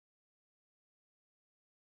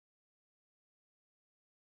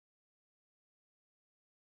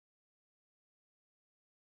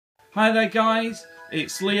Hi there guys,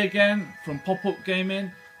 it's Lee again from Pop-Up Gaming,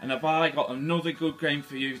 and have I got another good game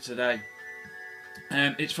for you today.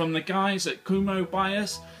 It's from the guys at Kumo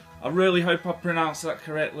Bias. I really hope I pronounced that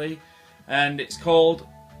correctly, and it's called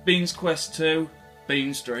Bean's Quest 2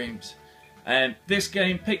 Bean's Dreams. This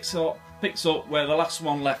game picks up where the last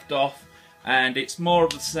one left off, and it's more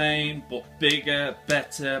of the same but bigger,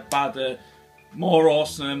 better, badder, more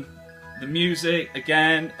awesome. The music,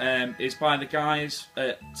 again, is by the guys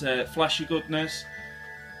at Flashy Goodness.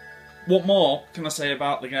 What more can I say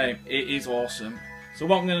about the game? It is awesome. So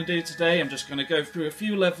what I'm going to do today, I'm just going to go through a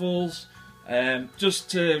few levels,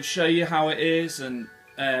 just to show you how it is, and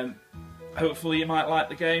hopefully you might like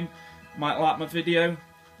the game, might like my video.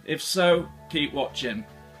 If so, keep watching.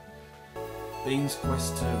 Bean's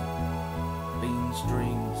Quest 2, Bean's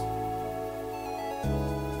Dreams.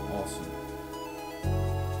 Awesome.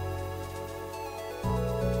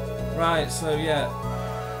 Right, so yeah,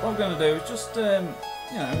 what I'm going to do is just, you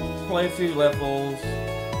know, play a few levels,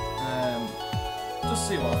 just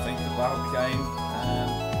see what I think about the game.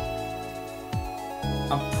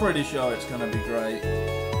 I'm pretty sure it's going to be great.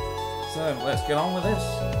 So, let's get on with this.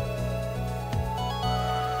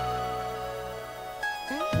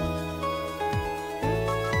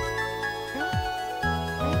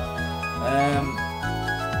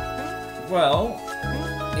 Well,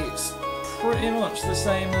 it's pretty much the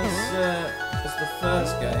same as the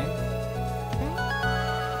first game.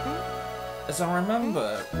 As I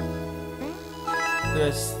remember,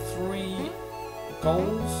 there's 3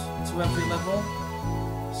 goals to every level.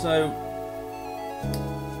 So,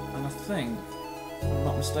 and I think, if I'm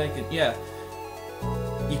not mistaken, yeah,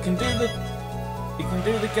 you can do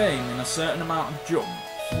the game in a certain amount of jumps,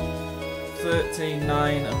 13,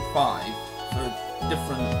 9, and 5 for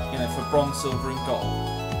different, you know, for bronze, silver, and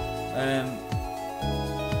gold.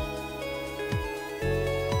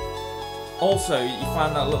 Also, you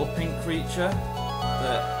find that little pink creature,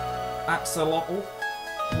 the axolotl,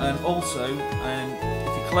 and also, if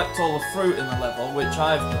you collect all the fruit in the level, which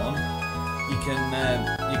I've done, you can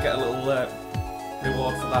you get a little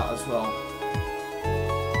reward for that as well.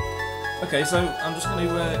 Okay, so I'm just going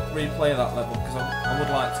to replay that level because I would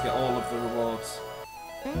like to get all of the rewards.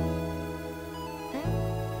 Yeah.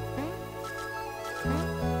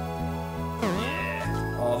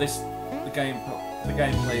 Oh, the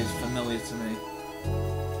gameplay is familiar to me.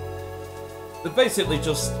 They've basically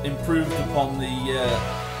just improved upon the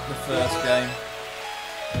first game.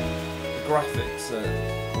 The graphics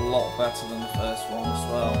are a lot better than the first one as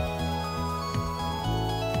well.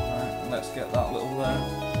 Right, let's get that little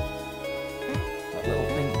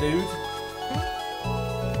pink dude.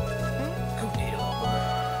 Come here, little buddy.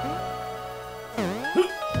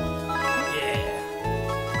 Yeah.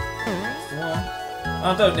 That's the one.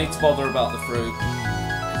 I don't need to bother about the fruit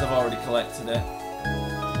because I've already collected it.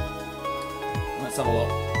 Let's have a look.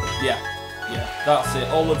 Yeah, that's it.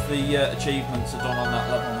 All of the achievements are done on that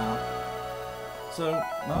level now. So,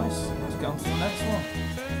 nice. Let's get on to the next one.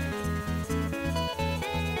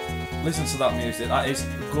 Listen to that music. That is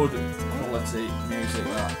good quality music,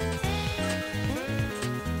 that.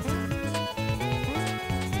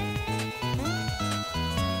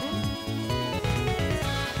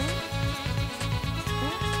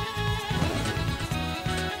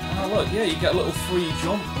 Oh look, yeah, you get a little free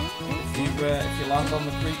jump if you land on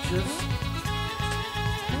the creatures.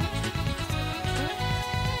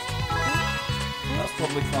 That's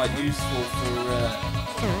probably quite useful for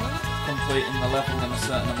completing the level in a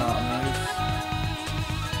certain amount of moves.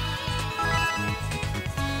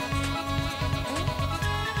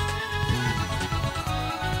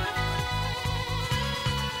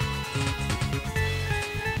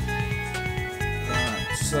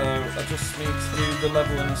 Right, so I just need to do the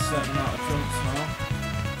level in a certain amount of jumps now.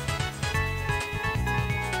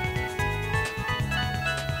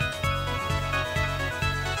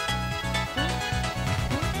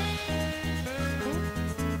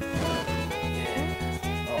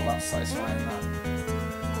 Satisfying that.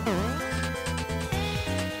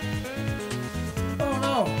 Oh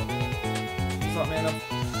no! Does that mean I'm...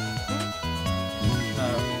 No.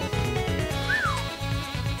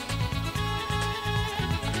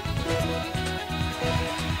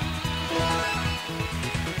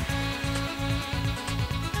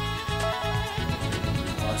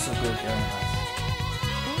 Oh, it's a good game, guys.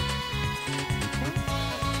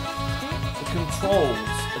 The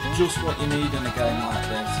controls are just what you need in a game like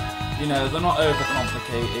this. You know, they're not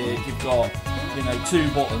overcomplicated. You've got, you know, 2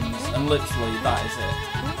 buttons, and literally that is it.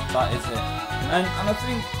 That is it. And I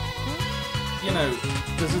think, you know,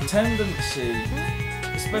 there's a tendency,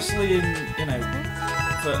 especially in, you know,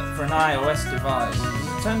 for an iOS device, there's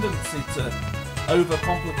a tendency to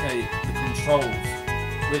overcomplicate the controls,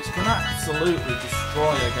 which can absolutely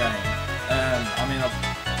destroy a game. I mean, I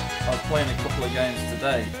was playing a couple of games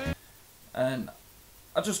today, and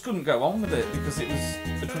I just couldn't go on with it because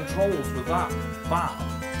the controls were that bad.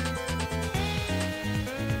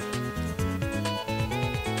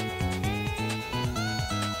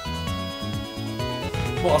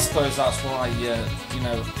 But I suppose that's why, you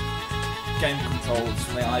know, game controllers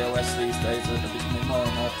from the iOS these days are becoming more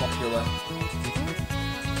and more popular.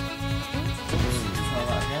 Oops, try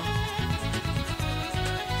that again.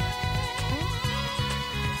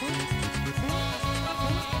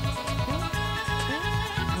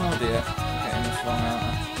 Oh dear, I'm getting this wrong, aren't I?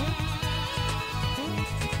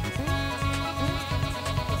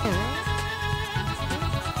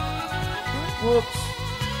 Whoops.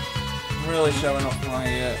 I'm really showing off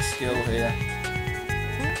my skill here.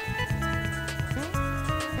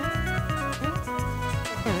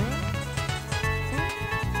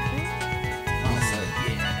 That's it,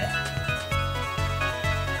 yeah.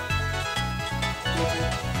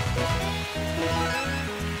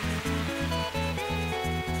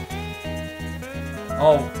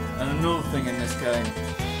 Oh, and another thing in this game,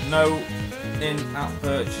 no in-app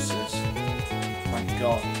purchases. Thank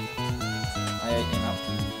God. I hate in-app.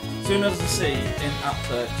 As soon as I see in-app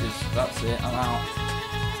purchase, that's it, I'm out.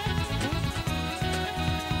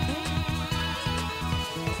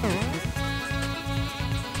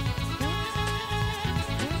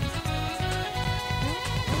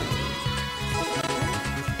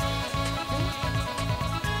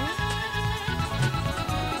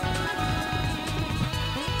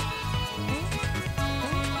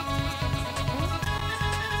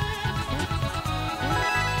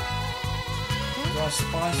 Do I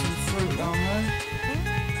spy some fruit down there?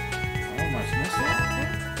 I almost missed that.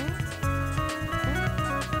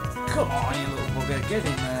 Come on, you little bugger, get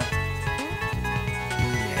in there.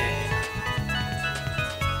 Yeah.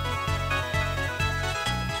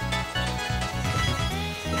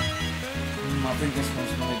 I think this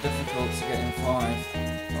one's going to be difficult to get in 5.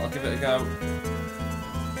 I'll give it a go.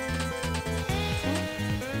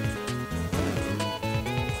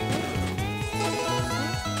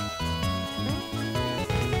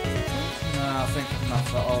 I think I've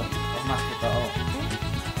knocked that up. I've knackered that up.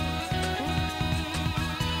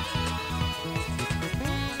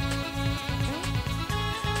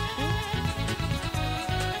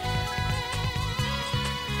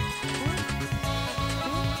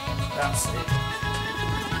 That's it.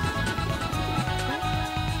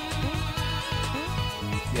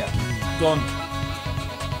 Yeah, done.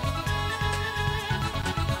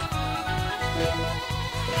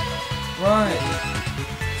 Right.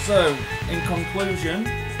 So, in conclusion,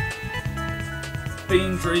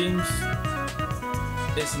 Bean Dreams,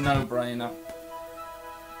 it's a no-brainer.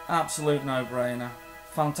 Absolute no-brainer.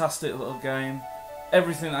 Fantastic little game.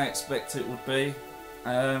 Everything I expect it would be.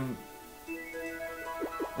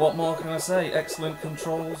 What more can I say? Excellent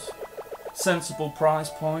controls, sensible price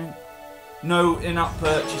point, no in-app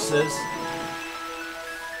purchases.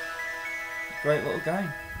 Great little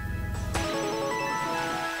game.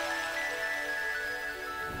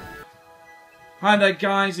 Hi there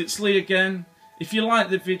guys, it's Lee again. If you like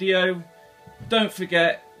the video, don't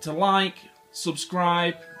forget to like,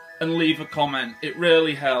 subscribe and leave a comment. It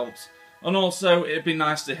really helps. And also, it'd be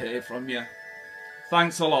nice to hear from you.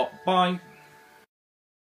 Thanks a lot. Bye.